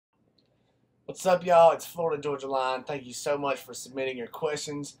What's up, y'all? It's Florida Georgia Line. Thank you so much for submitting your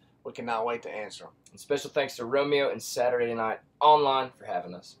questions. We cannot wait to answer them. And special thanks to Romeo and Saturday Night Online for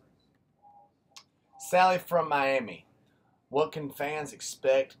having us. Sally from Miami. What can fans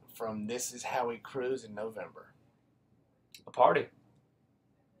expect from This Is How We Cruise in November? A party.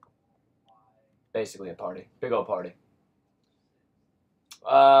 Basically a party. Big old party.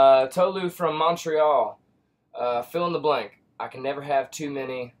 Tolu from Montreal. Fill in the blank. I can never have too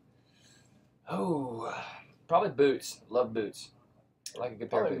many. Oh, probably boots. Love boots. I like a good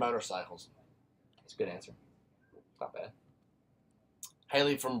pair Probably of boots. motorcycles. That's a good answer. Not bad.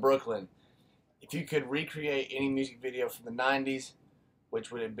 Haley from Brooklyn. If you could recreate any music video from the 90s,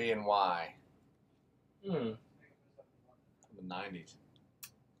 which would it be and why? Hmm. From the 90s.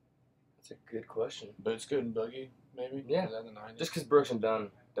 That's a good question. Boot Scoot and Boogie, maybe? Yeah. Was that in the 90s? Just because Brooks and Dunn,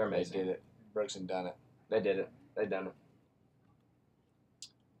 they're They amazing. did it. Brooks and done it. They did it. They done it.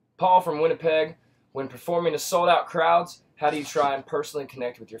 Paul from Winnipeg. When performing to sold-out crowds, how do you try and personally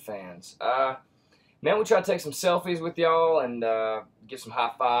connect with your fans? Man, we try to take some selfies with y'all and give some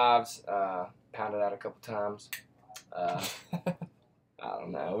high fives. Pound it out a couple times. I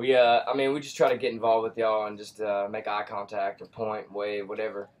don't know. We just try to get involved with y'all and just make eye contact or point, wave,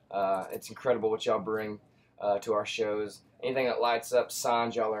 whatever. It's incredible what y'all bring to our shows. Anything that lights up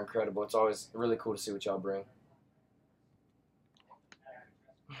signs, y'all are incredible. It's always really cool to see what y'all bring.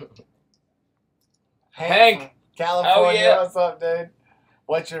 Hank! California, Oh, yeah. What's up, dude?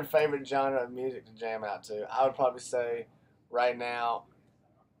 What's your favorite genre of music to jam out to? I would probably say right now,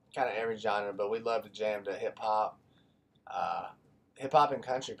 kind of every genre, but we love to jam to hip-hop. Hip-hop and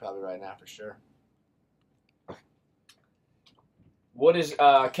country probably right now for sure. What is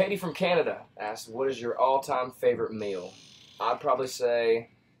Katie from Canada asked, what is your all-time favorite meal? I'd probably say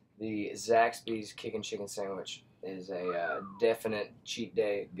the Zaxby's chicken sandwich is a definite cheat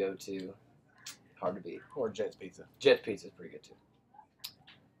day go-to. Hard to beat. Or Jet's Pizza. Jet's Pizza is pretty good too.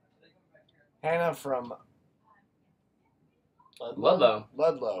 Hannah from Ludlow.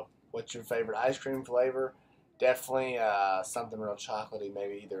 Ludlow. What's your favorite ice cream flavor? Definitely something real chocolatey.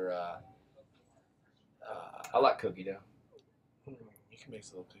 Maybe either. I like cookie dough. You can mix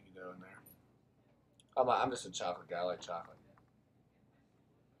a little cookie dough in there. I'm just a chocolate guy. I like chocolate.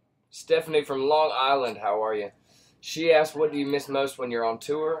 Stephanie from Long Island, how are you? She asked, what do you miss most when you're on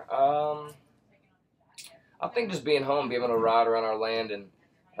tour? I think just being home, being able to ride around our land and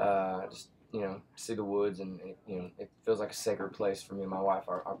just, see the woods. And, it feels like a sacred place for me and my wife,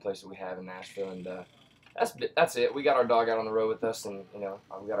 our place that we have in Nashville. And that's it. We got our dog out on the road with us, and, we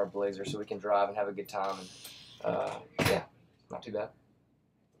got our Blazer so we can drive and have a good time. And, yeah, not too bad.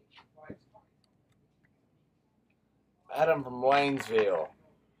 Adam from Waynesville.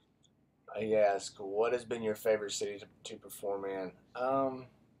 He asked, what has been your favorite city to perform in?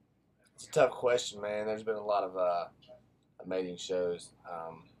 It's a tough question, man. There's been a lot of amazing shows.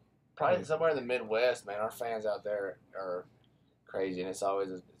 Probably somewhere in the Midwest, man. Our fans out there are crazy, and it's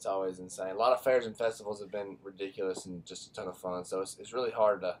always insane. A lot of fairs and festivals have been ridiculous and just a ton of fun. So it's really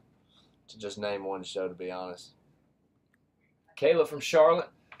hard to just name one show, to be honest. Kayla from Charlotte,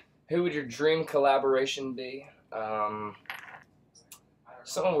 who would your dream collaboration be?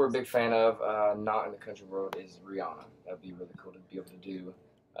 Someone we're a big fan of, not in the country world, is Rihanna. That'd be really cool to be able to do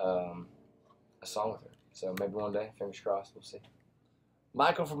a song with her. So maybe one day, fingers crossed, we'll see.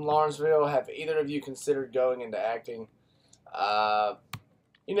 Michael from Lawrenceville, have either of you considered going into acting?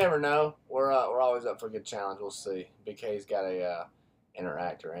 You never know. We're always up for a good challenge. We'll see. BK's got a inner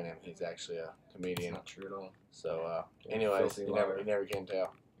actor in him. He's actually a comedian. Not true at all. So, anyways, you never can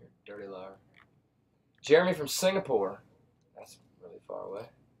tell. You're a dirty liar. Jeremy from Singapore. That's really far away.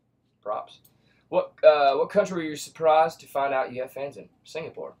 Props. What country were you surprised to find out you have fans in?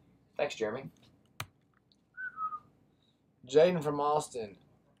 Singapore. Thanks, Jeremy. Jaden from Austin.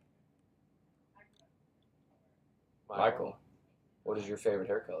 Michael, what is your favorite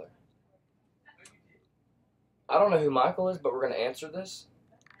hair color? I don't know who Michael is, but we're going to answer this.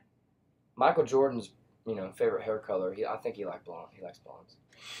 Michael Jordan's, favorite hair color. I think he likes blonde. He likes blondes.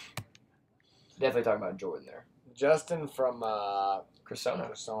 Definitely talking about Jordan there. Justin from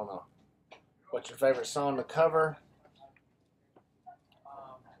Cresona. What's your favorite song to cover?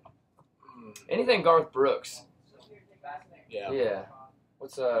 Anything Garth Brooks. Yeah. Yeah.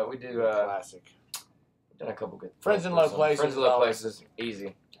 What's we do Classic. we've done a couple good Friends in Low Places. Friends in Low Places,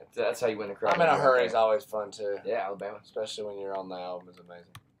 easy. That's how you win the crowd. I'm in a Hurry is always fun too. Yeah, Alabama. Especially when you're on the album, it's amazing.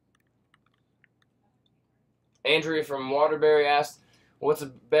 Andrea from Waterbury asked, what's the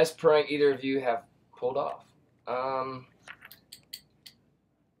best prank either of you have pulled off?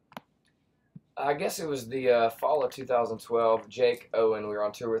 I guess it was the fall of 2012. Jake Owen, we were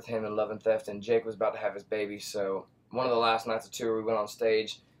on tour with him in Love and Theft, and Jake was about to have his baby. So one of the last nights of tour, we went on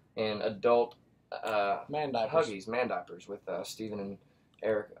stage in adult Man diapers. Huggies, man diapers, with Steven and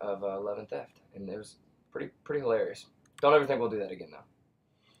Eric of Love and Theft, and it was pretty hilarious. Don't ever think we'll do that again, though.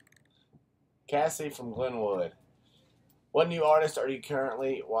 Cassie from Glenwood. What new artist are you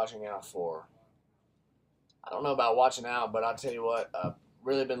currently watching out for? I don't know about watching out, but I'll tell you what,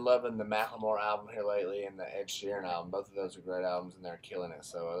 really been loving the Macklemore album here lately and the Ed Sheeran album. Both of those are great albums, and they're killing it.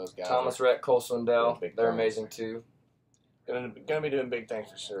 So those guys. Thomas Rhett, Cole Swindell, big they're things. amazing too. Gonna be doing big things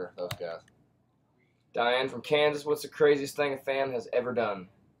for sure. Those guys. Diane from Kansas, what's the craziest thing a fan has ever done?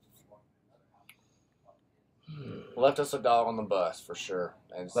 Left us a dog on the bus for sure,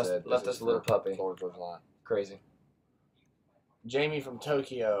 and said Left this us is a little for puppy. Florida Georgia Line. Crazy. Jamie from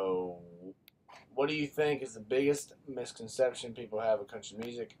Tokyo. What do you think is the biggest misconception people have of country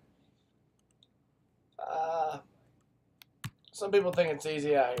music? Some people think it's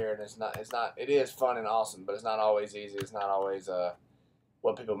easy out here, and it's not. It's not. It is fun and awesome, but it's not always easy. It's not always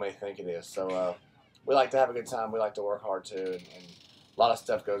what people may think it is. So we like to have a good time. We like to work hard too, and a lot of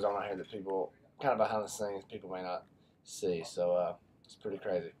stuff goes on out here that people kind of behind the scenes people may not see. So it's pretty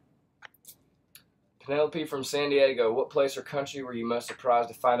crazy. Penelope from San Diego, what place or country were you most surprised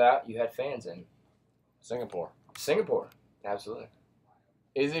to find out you had fans in? Singapore. Singapore, absolutely.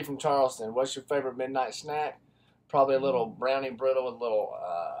 Izzy from Charleston, what's your favorite midnight snack? Probably a little brownie brittle with a little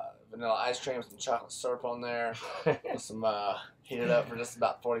vanilla ice cream with some chocolate syrup on there. With some heat it up for just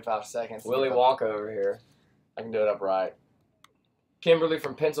about 45 seconds. Willy Wonka over here. I can do it upright. Kimberly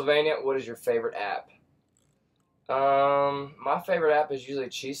from Pennsylvania, what is your favorite app? My favorite app is usually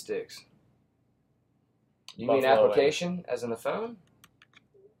Cheese Sticks. You mean Buffalo application, as in the phone?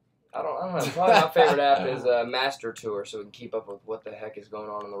 I don't know. Probably my favorite app is Master Tour, so we can keep up with what the heck is going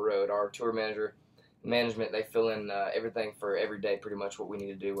on the road. Our tour management, they fill in everything for every day, pretty much what we need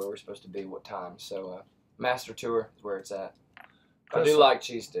to do, where we're supposed to be, what time. So Master Tour is where it's at. I do like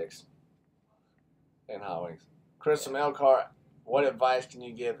Cheese Sticks. And hot wings. Chris from Elkhart, what advice can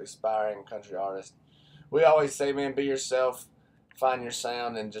you give aspiring country artists? We always say, man, be yourself, find your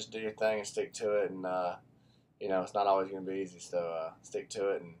sound, and just do your thing and stick to it. And, it's not always going to be easy, so stick to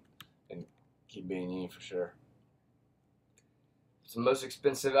it and keep being you for sure. It's the most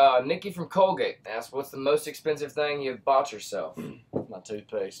expensive. Nikki from Colgate asked, what's the most expensive thing you've bought yourself? My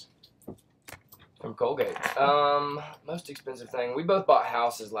toothpaste. From Colgate. Most expensive thing. We both bought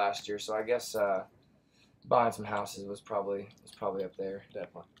houses last year, so I guess buying some houses was probably up there.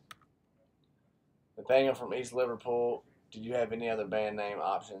 Definitely. Nathaniel from East Liverpool, did you have any other band name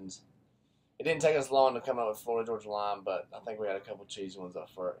options? It didn't take us long to come up with Florida Georgia Line, but I think we had a couple cheesy ones at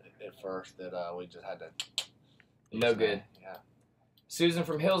first that we just had to. No good. Yeah. Susan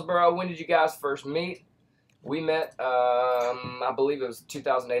from Hillsboro, when did you guys first meet? We met, I believe it was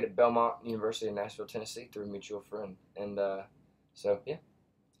 2008 at Belmont University in Nashville, Tennessee, through a mutual friend. And so, yeah.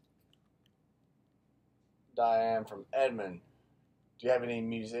 Diane from Edmond, do you have any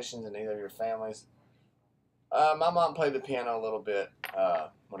musicians in either of your families? My mom played the piano a little bit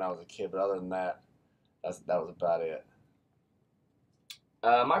when I was a kid, but other than that, that was about it.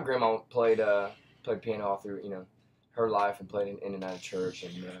 My grandma played piano all through, her life and played in and out of church,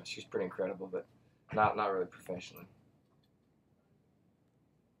 and she's pretty incredible, but not really professionally.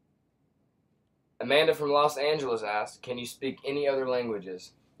 Amanda from Los Angeles asked, can you speak any other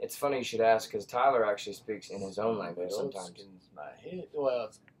languages? It's funny you should ask, because Tyler actually speaks in his own language sometimes.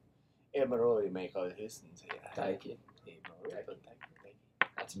 Well, Thank you.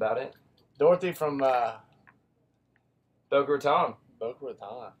 That's about it. Dorothy from Boca Raton. Boca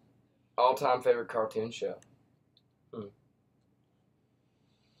Raton. All-time favorite cartoon show.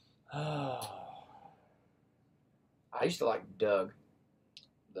 I used to like Doug.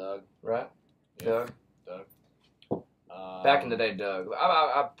 Doug. Right? Yeah. Doug. Doug. Back in the day, Doug.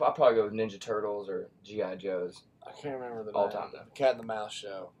 I'd probably go with Ninja Turtles or G.I. Joes. I can't remember the All name. time, though. The Cat and the Mouse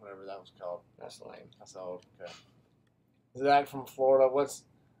Show, whatever that was called. That's lame. That's old. Okay. Zach from Florida, what's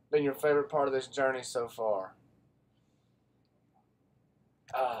been your favorite part of this journey so far?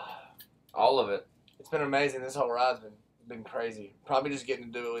 All of it. It's been amazing. This whole ride's been crazy. Probably just getting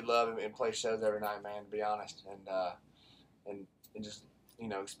to do what we love and play shows every night, man, to be honest. And just,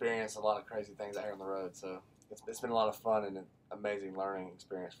 experience a lot of crazy things out here on the road. So it's been a lot of fun and an amazing learning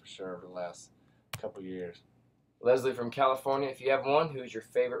experience for sure over the last couple years. Leslie from California, if you have one, who's your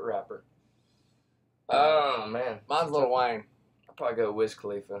favorite rapper? Oh, man. Mine's Lil Wayne. I'll probably go Wiz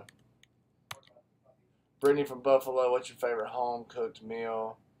Khalifa. Brittany from Buffalo, what's your favorite home-cooked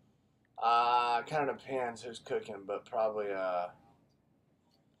meal? Kind of depends who's cooking, but probably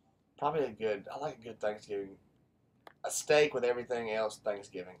Probably I like a good Thanksgiving. A steak with everything else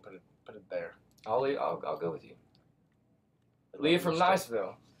Thanksgiving. Put it there. I'll go with you. Leah from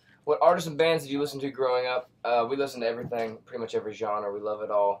Niceville. What artists and bands did you listen to growing up? We listen to everything, pretty much every genre. We love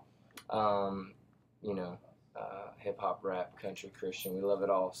it all. Hip hop, rap, country, Christian. We love it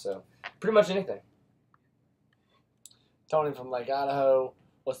all. So pretty much anything. Tony from Lake Idaho.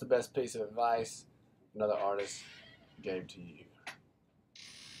 What's the best piece of advice another artist gave to you?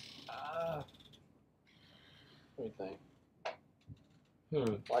 What do you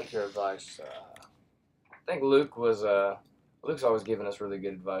think? Like your advice. I think Luke's always given us really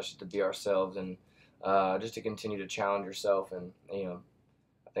good advice just to be ourselves and just to continue to challenge yourself. And I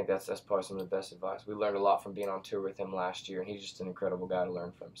think that's probably some of the best advice. We learned a lot from being on tour with him last year, and he's just an incredible guy to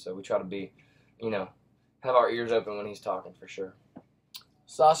learn from. So we try to be, have our ears open when he's talking for sure.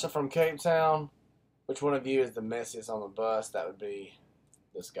 Sasha from Cape Town. Which one of you is the messiest on the bus? That would be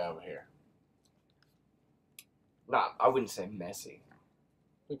this guy over here. I wouldn't say messy.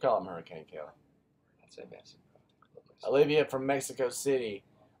 We call him Hurricane Kelly. I'd say messy. Olivia from Mexico City.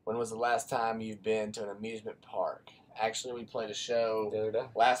 When was the last time you've been to an amusement park? Actually, we played a show The other day.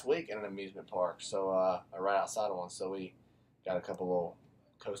 last week in an amusement park, so right outside of one. So we got a couple little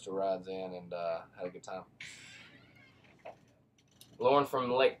coaster rides in and had a good time. Lauren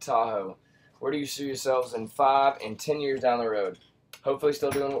from Lake Tahoe. Where do you see yourselves in 5 and 10 years down the road? Hopefully still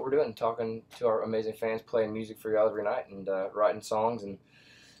doing what we're doing, talking to our amazing fans, playing music for y'all every night, and writing songs and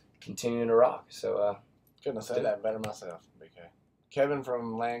continuing to rock. So couldn't have said that better myself, BK. Kevin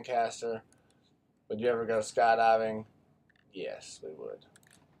from Lancaster. Would you ever go skydiving? Yes, we would.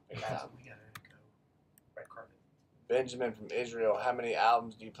 We gotta go red carpet. Benjamin from Israel. How many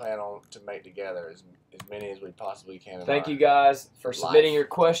albums do you plan on to make together? As many as we possibly can. Thank you guys for submitting your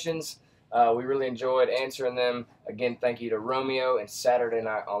questions. We really enjoyed answering them. Again, thank you to Romeo and Saturday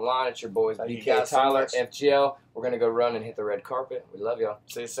Night Online. It's your boys, BK, Tyler, FGL. We're going to go run and hit the red carpet. We love y'all.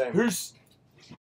 See you soon. Peace.